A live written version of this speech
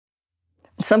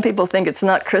Some people think it's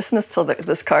not Christmas till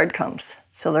this card comes.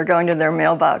 So they're going to their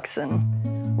mailbox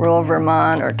in rural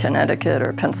Vermont or Connecticut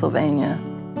or Pennsylvania.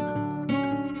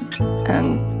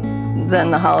 And then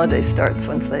the holiday starts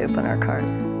once they open our card.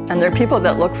 And there are people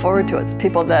that look forward to it. It's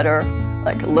people that are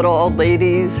like little old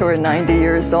ladies who are 90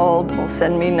 years old will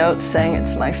send me notes saying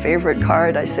it's my favorite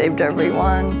card, I saved every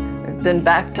one. I've been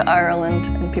back to Ireland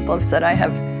and people have said I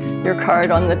have your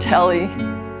card on the telly.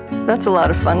 That's a lot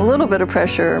of fun, a little bit of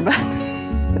pressure, but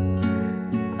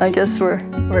I guess we're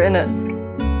in it.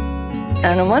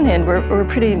 And on one hand, we're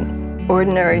pretty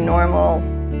ordinary, normal,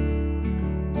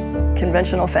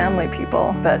 conventional family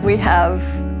people, but we have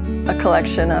a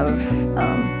collection of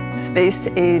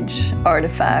space-age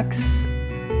artifacts.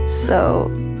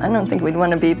 So I don't think we'd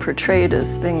want to be portrayed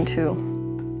as being too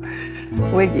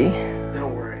wiggy.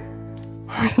 Don't worry.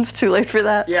 It's too late for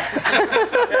that? Yeah.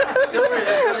 Don't worry,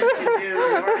 that's what you can do. We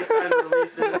already signed the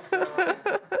releases. So.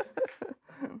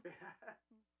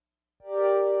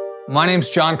 My name's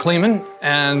John Kleeman,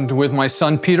 and with my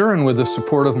son Peter and with the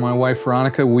support of my wife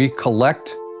Veronica, we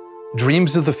collect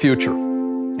dreams of the future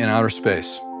in outer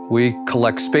space. We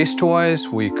collect space toys,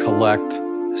 we collect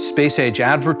space-age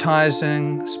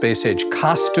advertising, space-age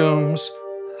costumes,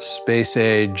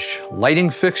 space-age lighting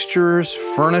fixtures,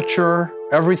 furniture,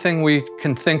 everything we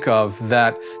can think of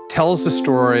that tells the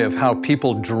story of how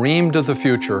people dreamed of the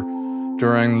future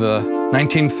during the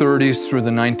 1930s through the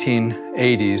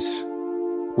 1980s.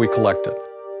 We collect it.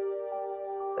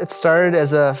 It started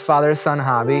as a father-son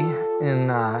hobby in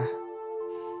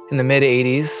the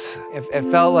mid-'80s. It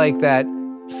felt like that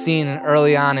scene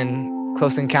early on in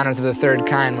Close Encounters of the Third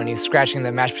Kind when he's scratching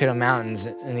the mashed potato mountains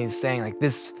and he's saying, like,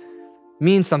 this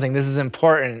means something, this is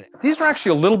important. These are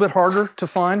actually a little bit harder to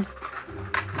find.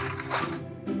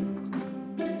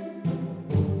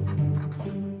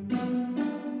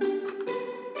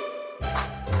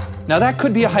 Now that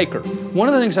could be a hiker. One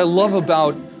of the things I love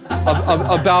about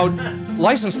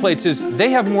license plates is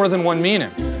they have more than one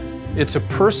meaning. It's a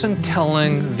person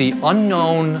telling the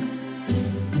unknown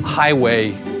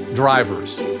highway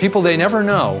drivers, people they never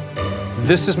know,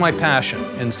 this is my passion.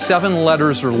 In 7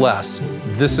 letters or less,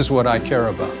 this is what I care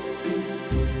about.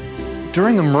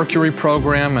 During the Mercury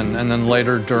program and then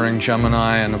later during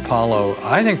Gemini and Apollo,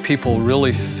 I think people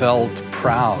really felt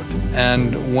proud.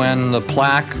 And when the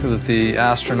plaque that the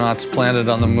astronauts planted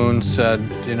on the moon said,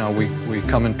 you know, we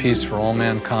come in peace for all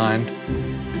mankind,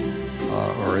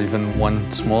 or even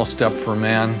one small step for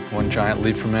man, one giant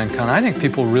leap for mankind, I think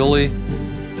people really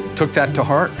took that to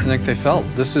heart. I think they felt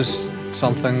this is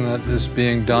something that is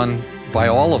being done by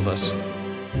all of us.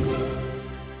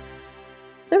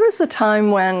 There was a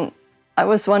time when I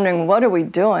was wondering, what are we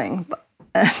doing?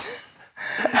 And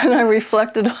I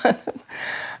reflected on it.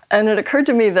 And it occurred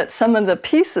to me that some of the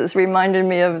pieces reminded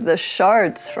me of the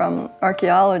shards from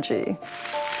archaeology.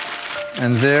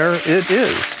 And there it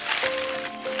is,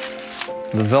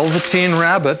 the velveteen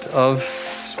rabbit of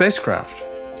spacecraft.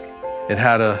 It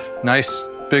had a nice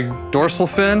big dorsal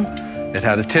fin, it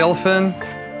had a tail fin,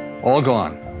 all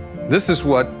gone. This is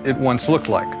what it once looked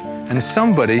like. And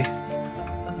somebody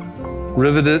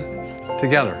riveted it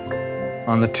together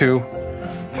on the 2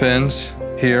 fins,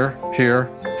 here, here,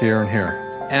 here, and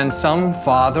here. And some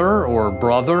father or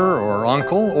brother or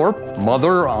uncle or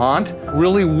mother or aunt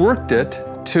really worked it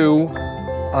to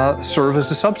serve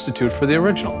as a substitute for the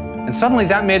original. And suddenly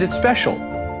that made it special.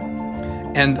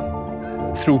 And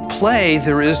through play,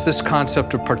 there is this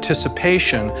concept of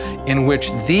participation in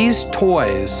which these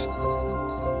toys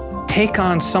take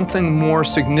on something more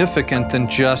significant than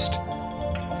just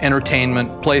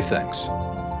entertainment playthings.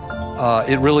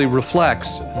 It really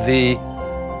reflects the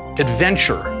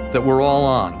adventure that we're all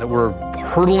on, that we're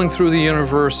hurtling through the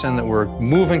universe and that we're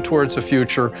moving towards a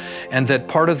future, and that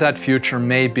part of that future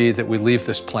may be that we leave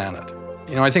this planet.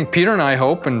 You know, I think Peter and I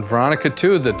hope, and Veronica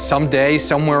too, that someday,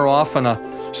 somewhere off on a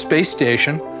space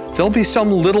station, there'll be some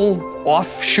little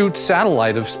offshoot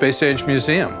satellite of Space Age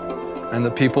Museum, and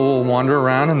that people will wander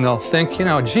around and they'll think, you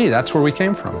know, gee, that's where we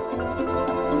came from. 6,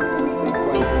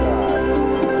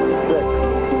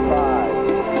 5,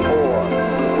 4,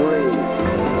 3,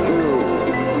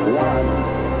 2,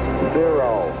 1,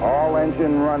 0. All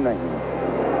engine running.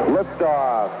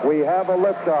 Liftoff. We have a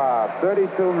liftoff.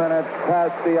 32 minutes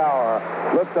past the hour.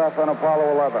 Liftoff on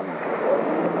Apollo 11.